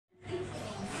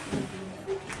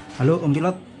Halo Om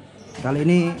Pilot, kali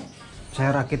ini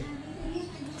saya rakit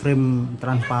frame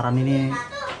transparan ini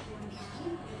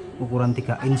ukuran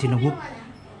 3 in Cinewhoop.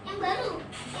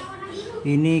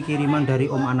 Ini kiriman dari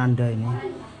Om Ananda ini.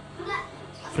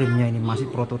 Framenya ini masih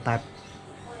prototype.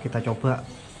 Kita coba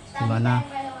gimana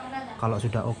kalau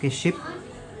sudah oke ship.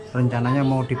 Rencananya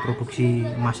mau diproduksi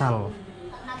massal.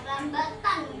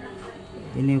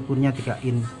 Ini ukurnya 3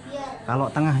 in. Kalau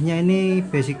tengahnya ini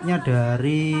basicnya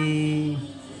dari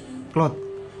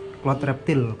cloud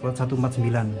reptil, cloud 149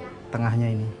 tengahnya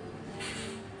ini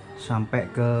sampai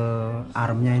ke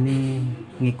armnya ini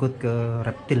ngikut ke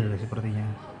reptil sepertinya.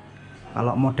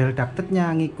 Kalau model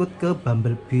ductednya ngikut ke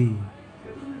Bumblebee,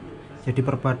 jadi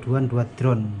perpaduan 2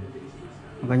 drone.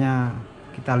 Makanya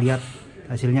kita lihat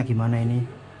hasilnya gimana ini.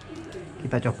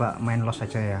 Kita coba main los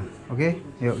saja ya. Oke,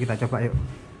 yuk kita coba yuk.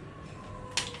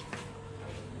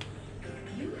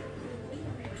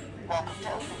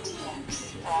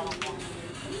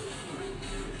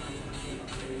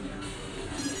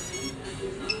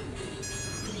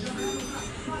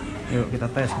 Yuk kita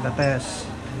tes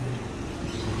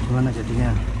gimana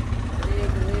jadinya.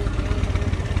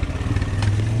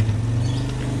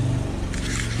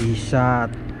 Bisa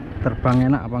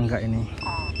terbang enak apa enggak ini?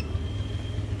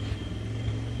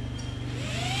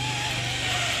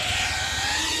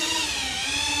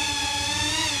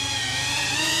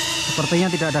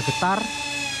 Sepertinya tidak ada getar,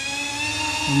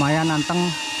 lumayan anteng.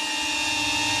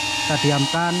 Kita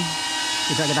diamkan,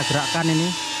 tidak kita gerakkan ini.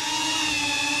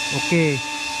 Oke,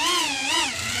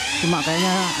 cuma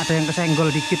kayaknya ada yang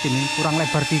kesenggol dikit ini, kurang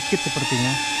lebar dikit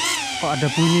sepertinya. Kok ada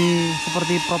bunyi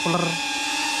seperti propeller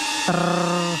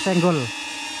tersenggol.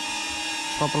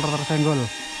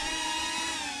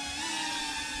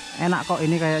 Enak kok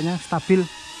ini, kayaknya stabil,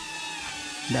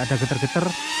 tidak ada getar-getar.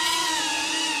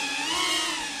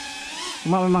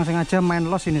 Cuma memang sengaja main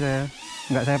los ini saya,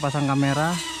 nggak saya pasang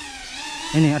kamera.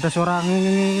 Ini ada suara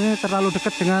ini terlalu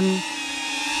dekat dengan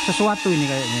sesuatu ini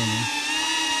kayaknya ini.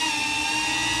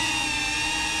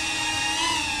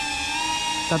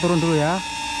 Kita turun dulu ya,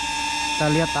 kita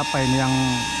lihat apa ini yang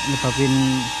nyebabin.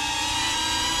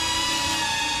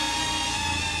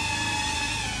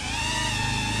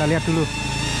 Kita lihat dulu,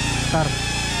 bentar.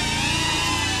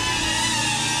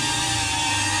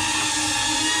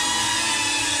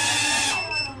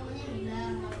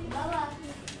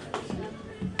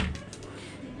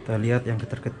 Kita lihat yang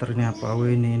getar-getar ini apa. Oh,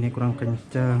 ini kurang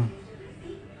kencang.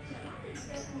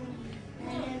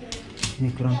 Ini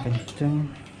kurang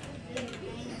kencang.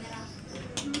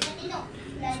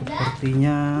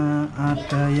 Sepertinya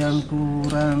ada yang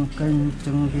kurang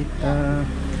kencang, kita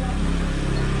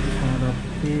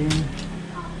harapin.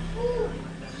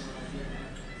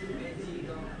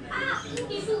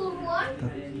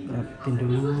 Harapin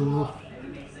dulu,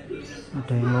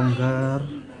 ada yang longgar,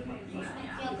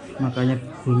 makanya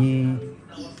bunyi.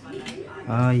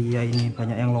 Ah iya, ini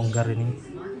banyak yang longgar ini,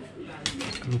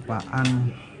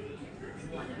 kelupaan.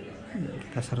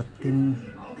 Kita seretin.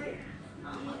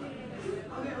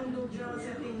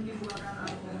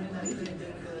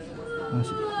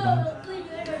 Masih kurang.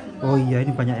 Oh iya,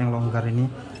 ini banyak yang longgar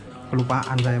ini,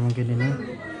 kelupaan saya mungkin ini,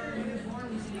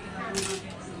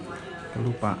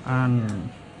 kelupaan,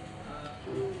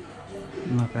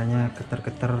 makanya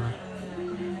getar-getar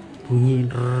bunyi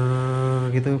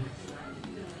gitu,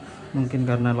 mungkin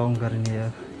karena longgar ini ya.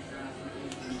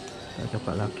 Kita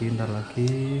coba lagi, ntar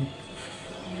lagi.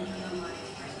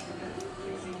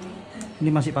 Ini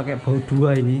masih pakai baut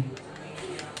 2 ini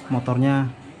motornya,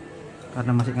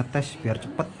 karena masih ngetes biar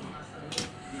cepet.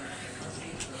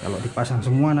 Kalau dipasang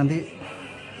semua nanti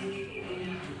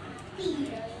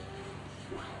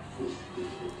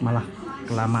malah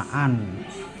kelamaan.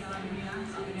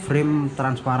 Frame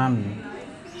transparan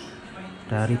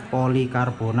dari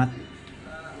polikarbonat,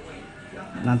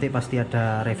 nanti pasti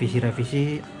ada revisi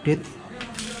update,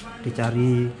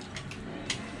 dicari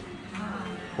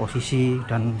posisi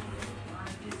dan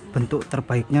bentuk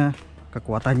terbaiknya,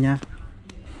 kekuatannya.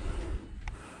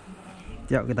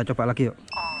 Yuk kita coba lagi yuk.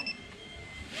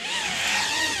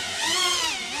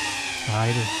 Nah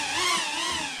itu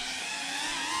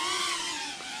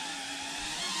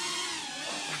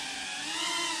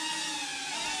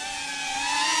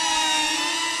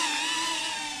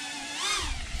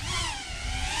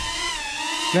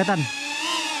kelihatan.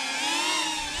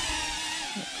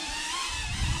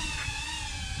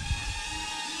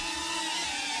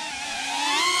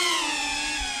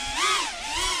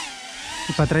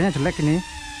 Baterainya jelek ini,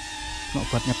 mau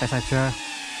buat ngetes aja.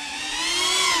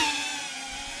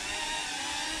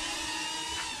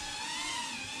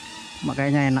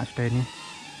 Makanya enak sudah ini.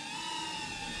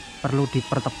 perlu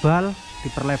dipertebal,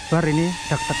 diperlebar ini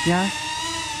ductednya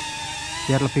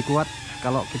biar lebih kuat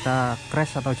kalau kita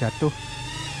crash atau jatuh,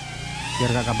 biar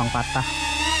gak gampang patah.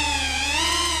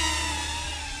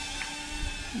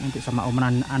 Nanti sama Om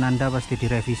Ananda pasti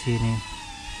direvisi ini.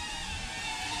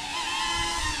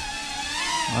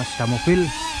 Oh, sudah mobil.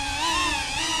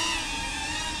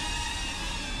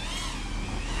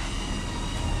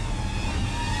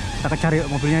 Kita kejar yuk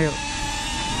mobilnya yuk.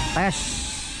 Tes.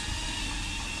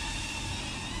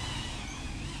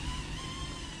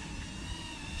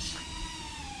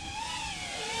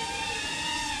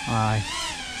 Wah,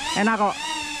 enak kok.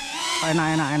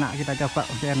 Enak. Kita coba,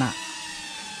 masih enak.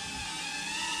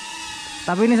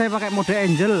 Tapi ini saya pakai mode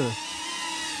Angel.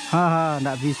 Haha,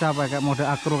 nggak bisa pakai mode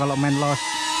Acro kalau main Lost.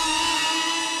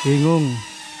 Bingung.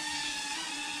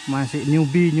 Masih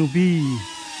newbie.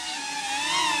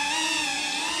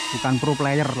 Bukan pro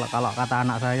player lah, kalau kata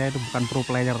anak saya itu bukan pro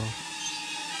player.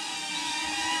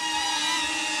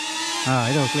 Nah,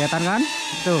 itu kelihatan kan?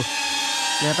 Itu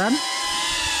kelihatan?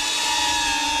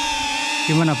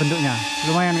 Gimana bentuknya?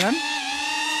 Lumayan kan?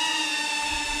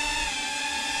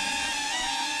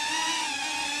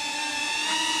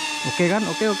 Oke kan?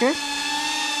 Oke.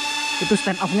 Itu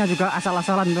stand off-nya juga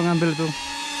asal-asalan tuh ngambil tuh.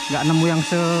 Nggak nemu yang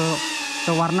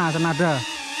sewarna, senada.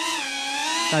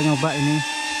 Kita nyoba ini.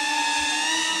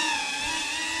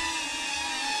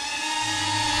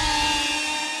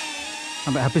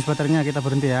 Sampai habis baterainya kita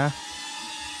berhenti ya.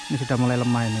 Ini sudah mulai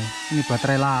lemah ini. Ini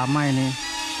baterai lama ini.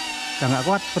 Udah nggak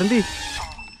kuat, berhenti.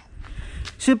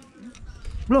 Sip.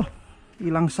 Loh,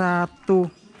 hilang satu.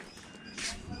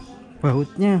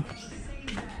 Bautnya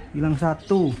hilang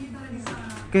satu.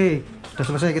 Oke, sudah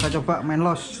selesai, kita coba main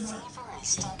Lost.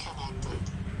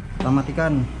 Kita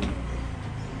matikan.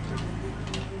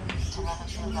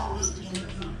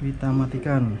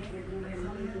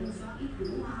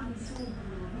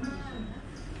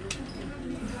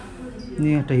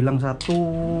 Ini ada hilang satu,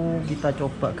 kita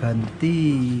coba ganti.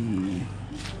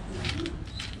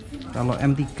 Kalau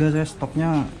M3 saya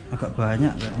stoknya agak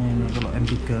banyak kayaknya ini kalau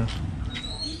M3.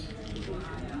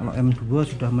 Kalau M2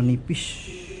 sudah menipis.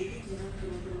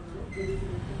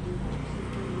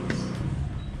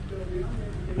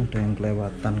 Ada yang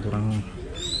kelewatan,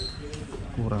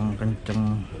 kurang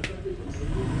kenceng.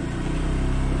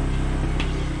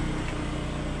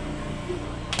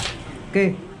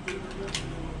 Oke,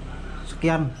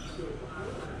 sekian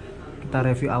kita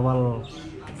review awal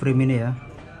frame ini ya.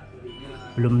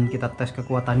 Belum kita tes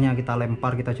kekuatannya, kita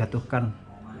lempar, kita jatuhkan.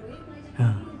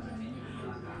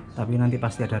 Tapi nanti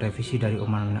pasti ada revisi dari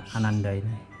Om Ananda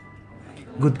ini.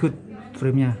 Good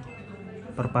framenya,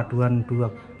 perpaduan dua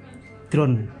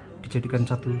drone dijadikan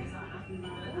satu.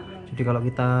 Jadi kalau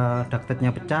kita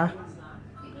ductednya pecah,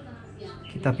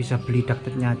 kita bisa beli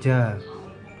ductednya aja.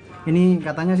 Ini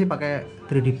katanya sih pakai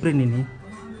 3D print ini,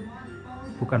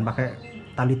 bukan pakai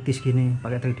talitis gini,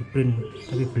 pakai 3D print.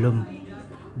 Tapi belum,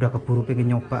 udah keburu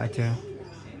pengen nyoba aja.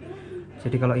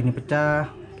 Jadi kalau ini pecah,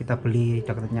 kita beli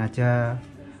ductednya aja.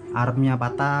 Armnya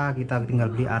patah, kita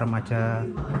tinggal beli arm aja.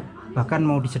 Bahkan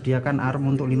mau disediakan arm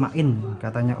untuk 5 in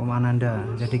katanya Om Ananda.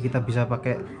 Jadi kita bisa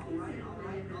pakai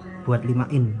buat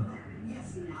 5 in,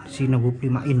 Cinewhoop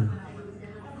 5 in.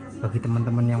 Bagi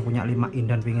teman-teman yang punya 5 in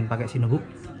dan pengen pakai Cinewhoop,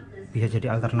 bisa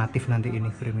jadi alternatif nanti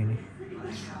ini frame ini.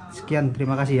 Sekian,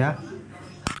 terima kasih ya.